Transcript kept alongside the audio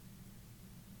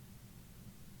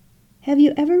Have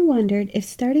you ever wondered if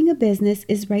starting a business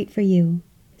is right for you?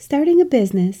 Starting a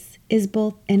business is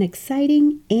both an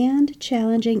exciting and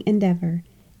challenging endeavor,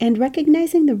 and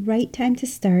recognizing the right time to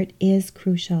start is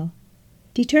crucial.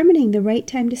 Determining the right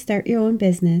time to start your own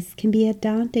business can be a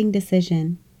daunting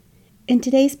decision. In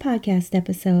today's podcast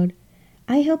episode,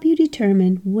 I help you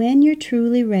determine when you're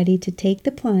truly ready to take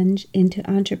the plunge into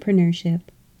entrepreneurship.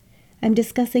 I'm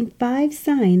discussing 5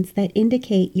 signs that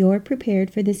indicate you're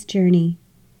prepared for this journey.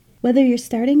 Whether you're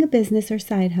starting a business or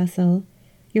side hustle,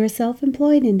 you're a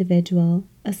self-employed individual,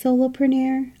 a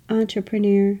solopreneur,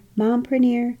 entrepreneur,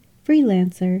 mompreneur,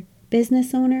 freelancer,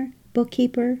 business owner,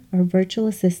 bookkeeper, or virtual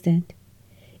assistant.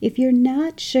 If you're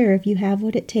not sure if you have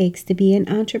what it takes to be an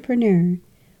entrepreneur,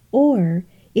 or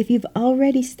if you've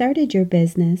already started your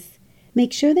business,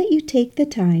 make sure that you take the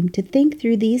time to think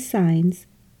through these signs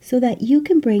so that you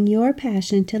can bring your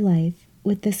passion to life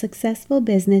with the successful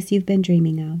business you've been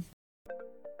dreaming of.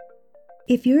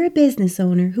 If you're a business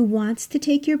owner who wants to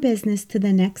take your business to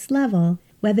the next level,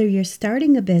 whether you're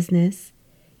starting a business,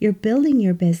 you're building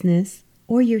your business,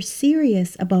 or you're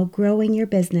serious about growing your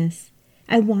business,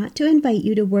 I want to invite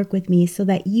you to work with me so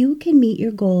that you can meet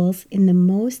your goals in the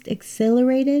most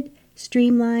accelerated,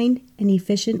 streamlined, and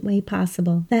efficient way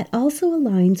possible that also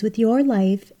aligns with your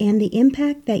life and the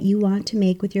impact that you want to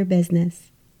make with your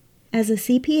business. As a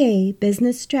CPA,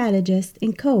 business strategist,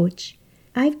 and coach,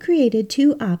 I've created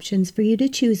 2 options for you to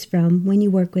choose from when you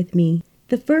work with me.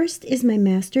 The first is my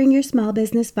Mastering Your Small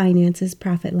Business Finances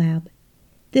Profit Lab.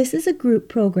 This is a group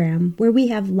program where we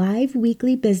have live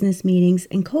weekly business meetings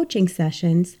and coaching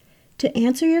sessions to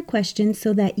answer your questions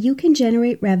so that you can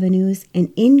generate revenues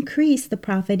and increase the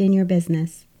profit in your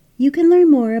business. You can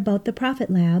learn more about the Profit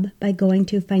Lab by going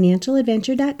to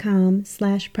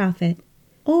financialadventure.com/profit.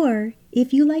 Or,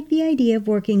 if you like the idea of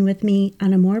working with me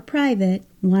on a more private,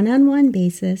 one-on-one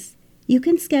basis, you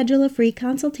can schedule a free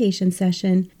consultation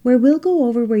session where we'll go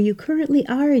over where you currently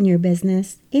are in your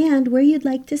business and where you'd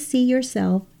like to see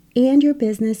yourself and your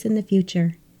business in the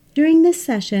future. During this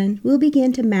session, we'll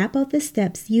begin to map out the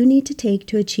steps you need to take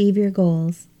to achieve your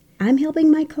goals. I'm helping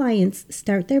my clients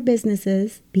start their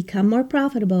businesses, become more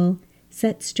profitable,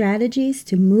 set strategies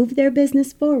to move their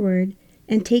business forward,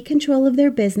 and take control of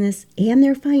their business and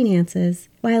their finances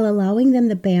while allowing them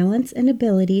the balance and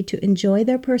ability to enjoy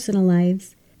their personal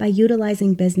lives by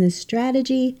utilizing business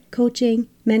strategy, coaching,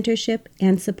 mentorship,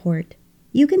 and support.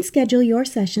 You can schedule your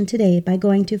session today by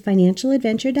going to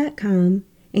financialadventure.com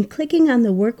and clicking on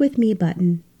the Work With Me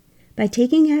button. By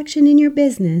taking action in your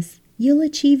business, you'll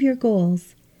achieve your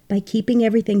goals. By keeping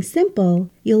everything simple,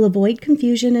 you'll avoid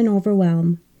confusion and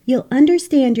overwhelm. You'll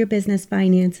understand your business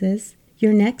finances,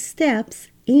 your next steps,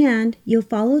 and you'll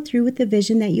follow through with the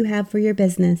vision that you have for your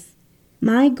business.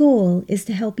 My goal is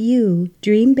to help you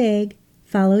dream big,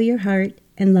 follow your heart,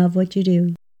 and love what you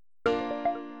do.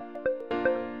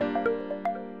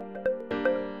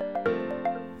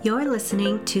 You're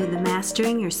listening to the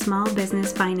Mastering Your Small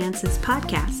Business Finances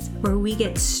podcast, where we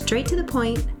get straight to the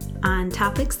point on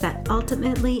topics that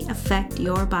ultimately affect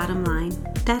your bottom line.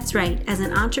 That's right, as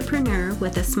an entrepreneur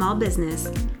with a small business,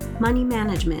 money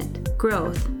management,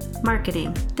 growth,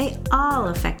 marketing, they all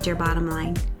affect your bottom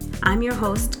line. I'm your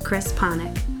host, Chris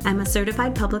Ponick. I'm a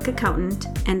certified public accountant,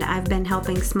 and I've been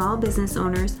helping small business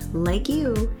owners like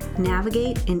you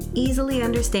navigate and easily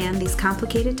understand these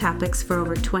complicated topics for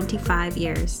over 25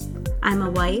 years. I'm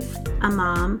a wife, a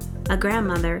mom, a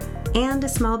grandmother, and a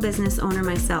small business owner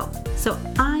myself, so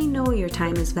I know your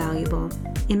time is valuable.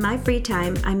 In my free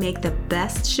time, I make the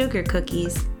best sugar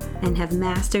cookies and have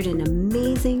mastered an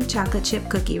amazing chocolate chip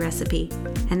cookie recipe.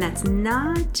 And that's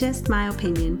not just my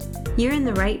opinion. You're in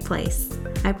the right place.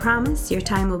 I promise your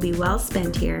time will be well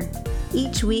spent here.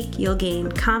 Each week, you'll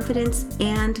gain confidence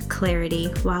and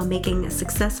clarity while making a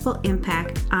successful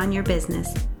impact on your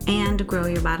business and grow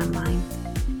your bottom line.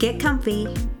 Get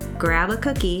comfy, grab a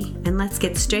cookie, and let's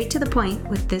get straight to the point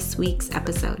with this week's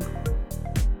episode.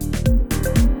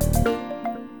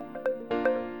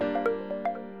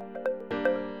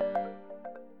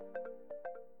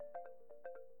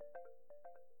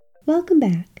 Welcome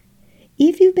back.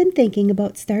 If you've been thinking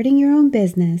about starting your own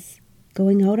business,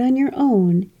 going out on your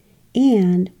own,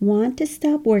 and want to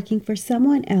stop working for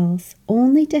someone else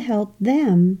only to help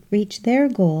them reach their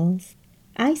goals,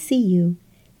 I see you,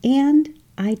 and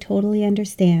I totally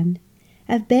understand.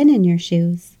 I've been in your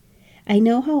shoes. I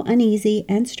know how uneasy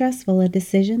and stressful a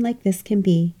decision like this can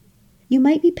be. You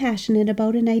might be passionate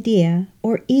about an idea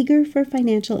or eager for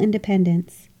financial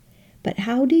independence, but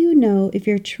how do you know if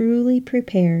you're truly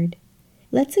prepared?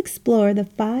 Let's explore the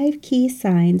 5 key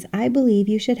signs I believe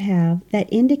you should have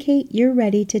that indicate you're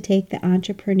ready to take the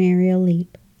entrepreneurial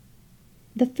leap.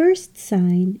 The first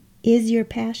sign is your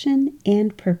passion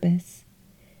and purpose.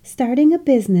 Starting a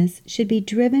business should be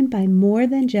driven by more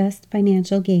than just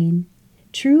financial gain.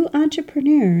 True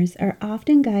entrepreneurs are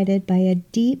often guided by a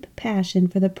deep passion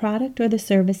for the product or the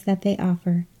service that they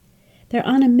offer. They're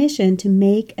on a mission to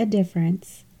make a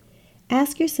difference.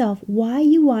 Ask yourself why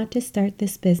you want to start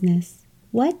this business.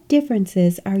 What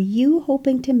differences are you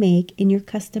hoping to make in your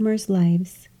customers'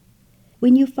 lives?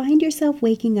 When you find yourself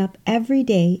waking up every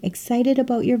day excited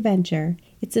about your venture,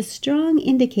 it's a strong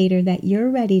indicator that you're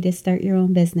ready to start your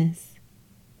own business.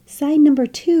 Sign number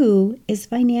 2 is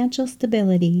financial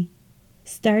stability.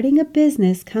 Starting a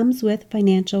business comes with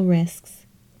financial risks.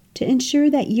 To ensure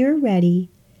that you're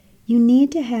ready, you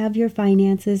need to have your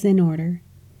finances in order.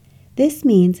 This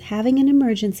means having an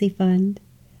emergency fund,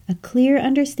 a clear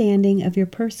understanding of your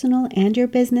personal and your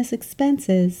business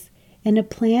expenses, and a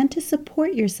plan to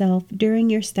support yourself during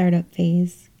your startup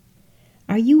phase.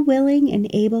 Are you willing and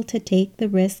able to take the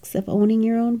risks of owning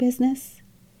your own business?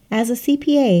 As a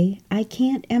CPA, I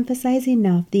can't emphasize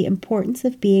enough the importance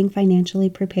of being financially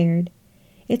prepared.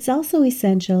 It's also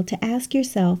essential to ask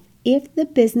yourself if the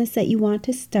business that you want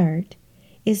to start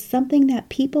is something that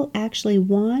people actually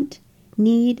want,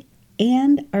 need,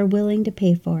 and are willing to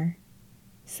pay for.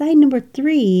 Sign number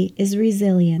 3 is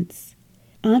resilience.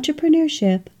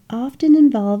 Entrepreneurship often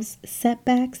involves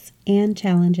setbacks and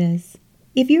challenges.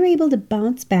 If you're able to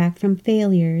bounce back from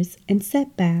failures and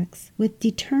setbacks with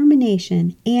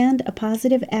determination and a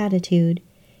positive attitude,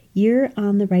 you're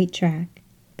on the right track.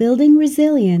 Building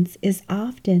resilience is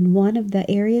often one of the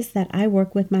areas that I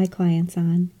work with my clients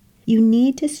on. You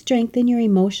need to strengthen your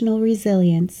emotional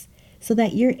resilience so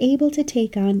that you're able to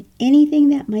take on anything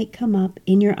that might come up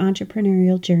in your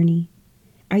entrepreneurial journey.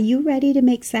 Are you ready to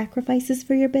make sacrifices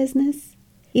for your business?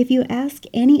 If you ask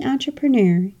any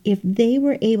entrepreneur if they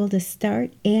were able to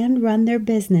start and run their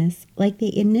business like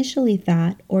they initially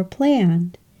thought or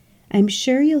planned, I'm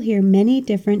sure you'll hear many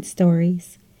different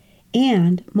stories.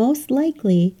 And most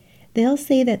likely, they'll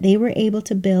say that they were able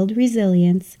to build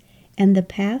resilience, and the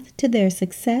path to their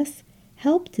success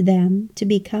helped them to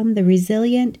become the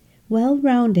resilient,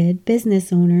 well-rounded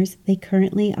business owners they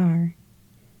currently are.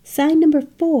 Sign number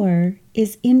 4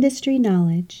 is industry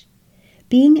knowledge.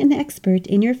 Being an expert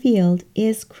in your field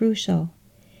is crucial.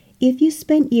 If you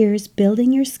spent years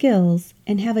building your skills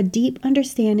and have a deep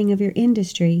understanding of your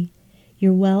industry,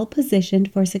 you're well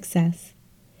positioned for success.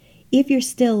 If you're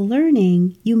still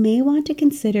learning, you may want to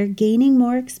consider gaining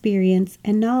more experience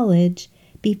and knowledge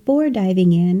before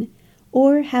diving in,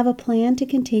 or have a plan to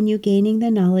continue gaining the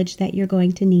knowledge that you're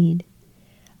going to need.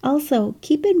 Also,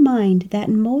 keep in mind that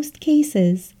in most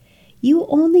cases, you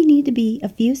only need to be a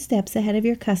few steps ahead of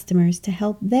your customers to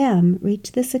help them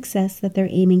reach the success that they're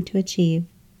aiming to achieve.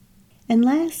 And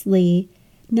lastly,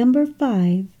 number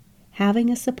 5,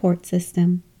 having a support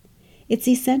system. It's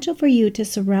essential for you to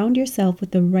surround yourself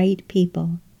with the right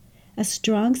people. A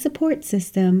strong support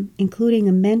system, including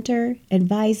a mentor,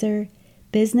 advisor,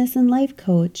 business and life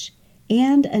coach,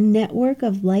 and a network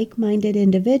of like-minded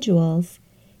individuals,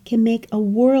 can make a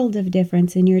world of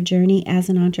difference in your journey as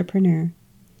an entrepreneur.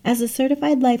 As a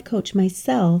certified life coach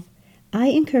myself, I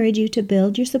encourage you to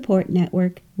build your support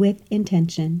network with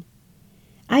intention.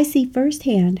 I see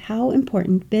firsthand how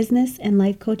important business and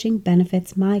life coaching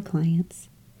benefits my clients.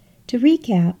 To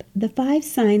recap, the 5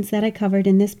 signs that I covered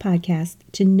in this podcast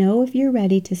to know if you're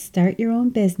ready to start your own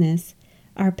business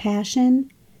are passion,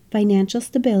 financial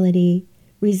stability,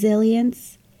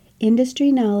 resilience,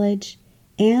 industry knowledge,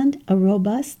 and a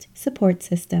robust support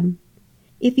system.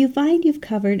 If you find you've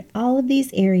covered all of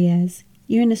these areas,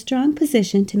 you're in a strong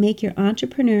position to make your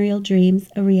entrepreneurial dreams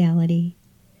a reality.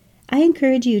 I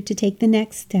encourage you to take the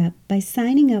next step by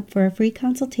signing up for a free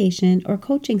consultation or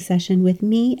coaching session with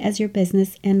me as your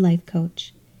business and life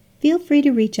coach. Feel free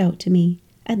to reach out to me.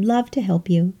 I'd love to help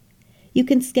you. You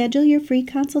can schedule your free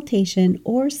consultation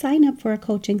or sign up for a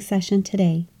coaching session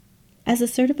today. As a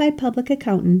certified public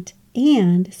accountant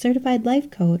and certified life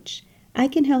coach, I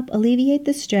can help alleviate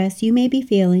the stress you may be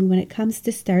feeling when it comes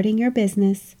to starting your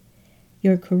business,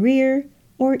 your career,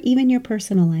 or even your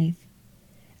personal life.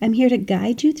 I'm here to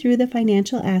guide you through the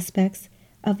financial aspects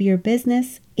of your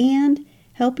business and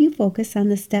help you focus on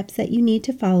the steps that you need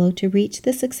to follow to reach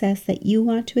the success that you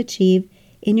want to achieve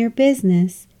in your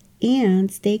business and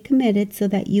stay committed so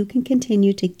that you can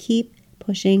continue to keep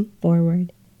pushing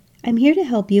forward. I'm here to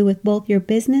help you with both your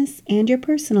business and your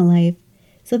personal life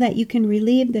so that you can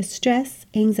relieve the stress,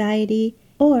 anxiety,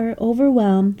 or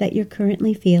overwhelm that you're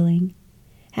currently feeling.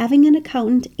 Having an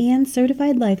accountant and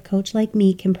certified life coach like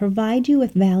me can provide you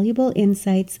with valuable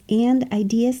insights and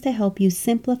ideas to help you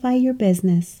simplify your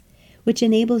business which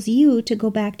enables you to go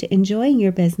back to enjoying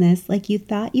your business like you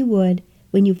thought you would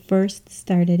when you first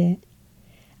started it.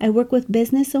 I work with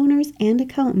business owners and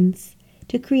accountants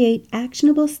to create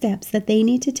actionable steps that they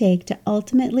need to take to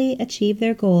ultimately achieve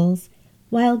their goals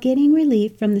while getting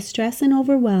relief from the stress and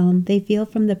overwhelm they feel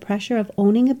from the pressure of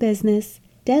owning a business,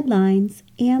 deadlines,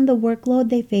 and the workload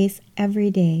they face every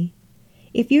day.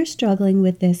 If you're struggling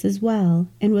with this as well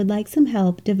and would like some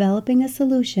help developing a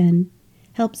solution,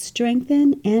 help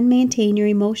strengthen and maintain your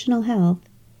emotional health,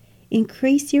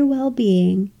 increase your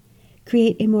well-being,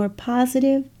 create a more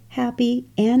positive, happy,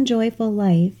 and joyful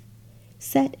life,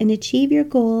 set and achieve your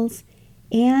goals,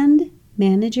 and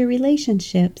manage your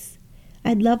relationships,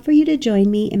 I'd love for you to join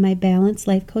me in my Balanced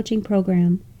Life Coaching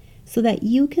Program so that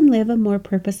you can live a more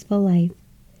purposeful life.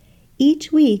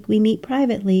 Each week we meet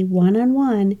privately,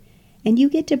 one-on-one, and you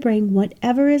get to bring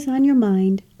whatever is on your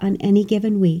mind on any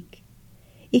given week.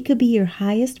 It could be your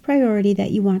highest priority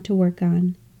that you want to work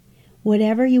on,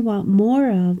 whatever you want more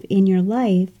of in your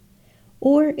life,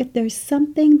 or if there's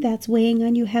something that's weighing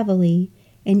on you heavily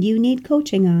and you need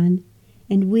coaching on,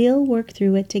 and we'll work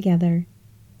through it together.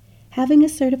 Having a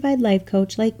certified life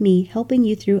coach like me helping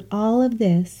you through all of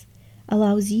this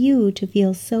allows you to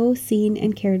feel so seen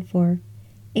and cared for,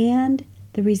 and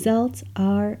the results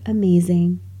are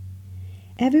amazing.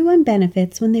 Everyone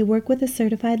benefits when they work with a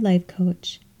certified life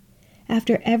coach.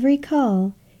 After every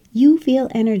call, you feel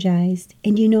energized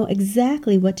and you know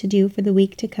exactly what to do for the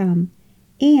week to come,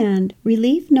 and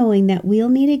relief knowing that we'll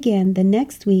meet again the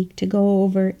next week to go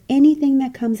over anything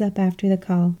that comes up after the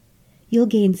call. You'll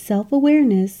gain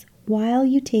self-awareness while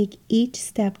you take each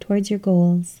step towards your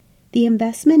goals. The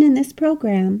investment in this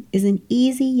program is an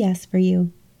easy yes for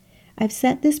you. I've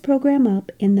set this program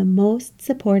up in the most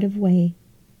supportive way.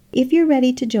 If you're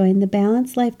ready to join the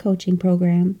Balanced Life Coaching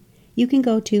Program, you can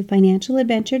go to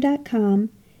financialadventure.com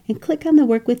and click on the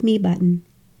Work With Me button.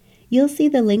 You'll see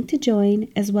the link to join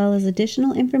as well as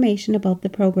additional information about the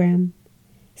program.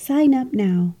 Sign up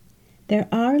now. There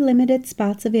are limited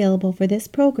spots available for this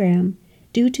program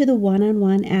due to the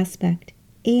one-on-one aspect,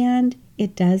 and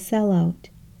it does sell out.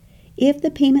 If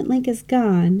the payment link is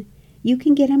gone, you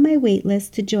can get on my wait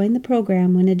list to join the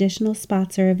program when additional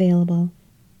spots are available.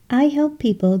 I help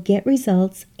people get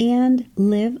results and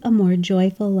live a more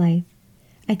joyful life.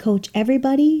 I coach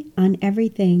everybody on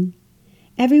everything.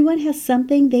 Everyone has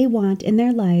something they want in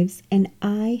their lives, and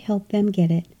I help them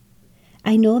get it.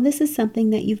 I know this is something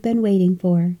that you've been waiting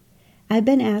for. I've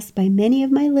been asked by many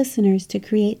of my listeners to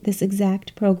create this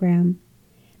exact program.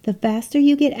 The faster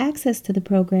you get access to the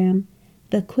program,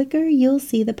 the quicker you'll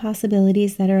see the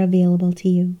possibilities that are available to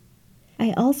you.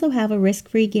 I also have a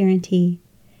risk-free guarantee.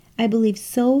 I believe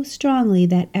so strongly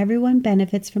that everyone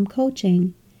benefits from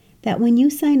coaching that when you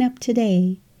sign up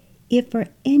today, if for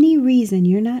any reason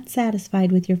you're not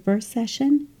satisfied with your first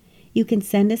session, you can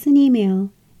send us an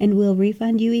email and we'll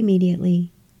refund you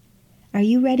immediately. Are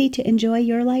you ready to enjoy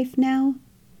your life now?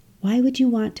 Why would you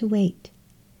want to wait?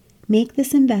 Make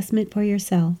this investment for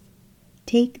yourself.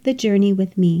 Take the journey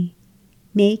with me.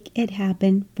 Make it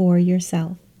happen for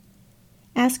yourself.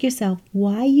 Ask yourself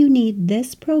why you need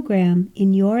this program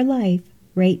in your life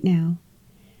right now.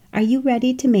 Are you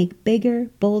ready to make bigger,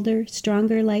 bolder,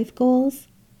 stronger life goals?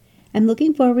 I'm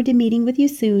looking forward to meeting with you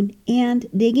soon and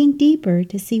digging deeper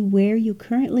to see where you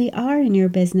currently are in your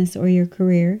business or your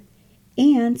career,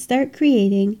 and start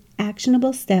creating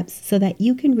actionable steps so that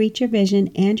you can reach your vision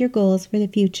and your goals for the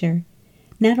future,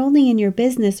 not only in your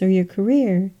business or your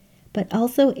career, but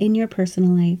also in your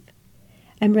personal life.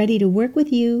 I'm ready to work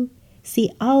with you,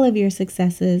 see all of your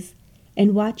successes,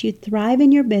 and watch you thrive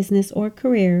in your business or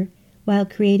career while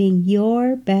creating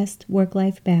your best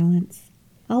work-life balance.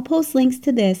 I'll post links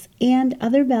to this and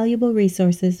other valuable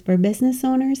resources for business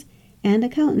owners and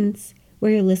accountants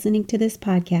where you're listening to this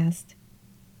podcast.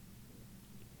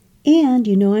 And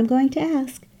you know I'm going to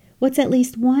ask, what's at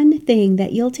least one thing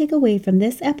that you'll take away from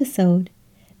this episode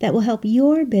that will help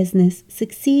your business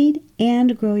succeed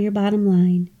and grow your bottom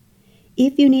line?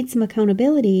 If you need some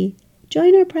accountability,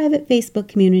 join our private Facebook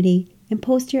community and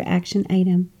post your action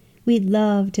item. We'd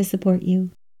love to support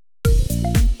you.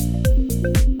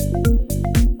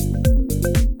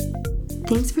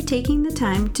 Thanks for taking the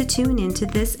time to tune into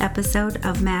this episode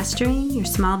of Mastering Your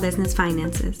Small Business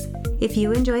Finances. If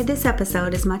you enjoyed this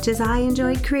episode as much as I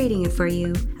enjoyed creating it for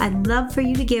you, I'd love for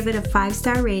you to give it a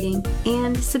 5-star rating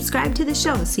and subscribe to the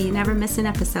show so you never miss an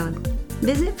episode.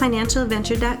 Visit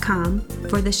financialadventure.com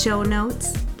for the show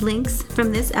notes, links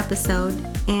from this episode,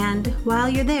 and while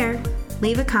you're there,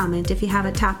 leave a comment if you have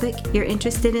a topic you're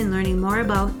interested in learning more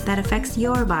about that affects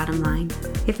your bottom line.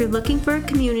 If you're looking for a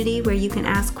community where you can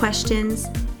ask questions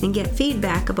and get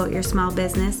feedback about your small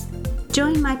business,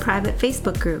 join my private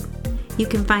Facebook group. You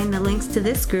can find the links to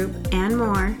this group and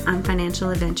more on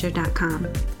financialadventure.com.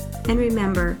 And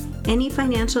remember, any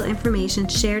financial information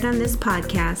shared on this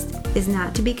podcast is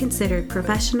not to be considered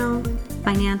professional,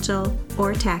 financial,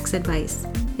 or tax advice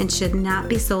and should not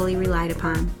be solely relied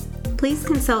upon. Please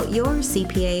consult your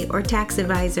CPA or tax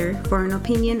advisor for an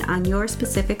opinion on your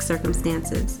specific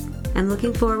circumstances. I'm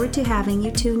looking forward to having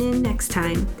you tune in next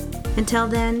time. Until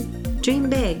then, dream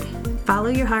big, follow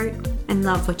your heart, and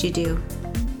love what you do.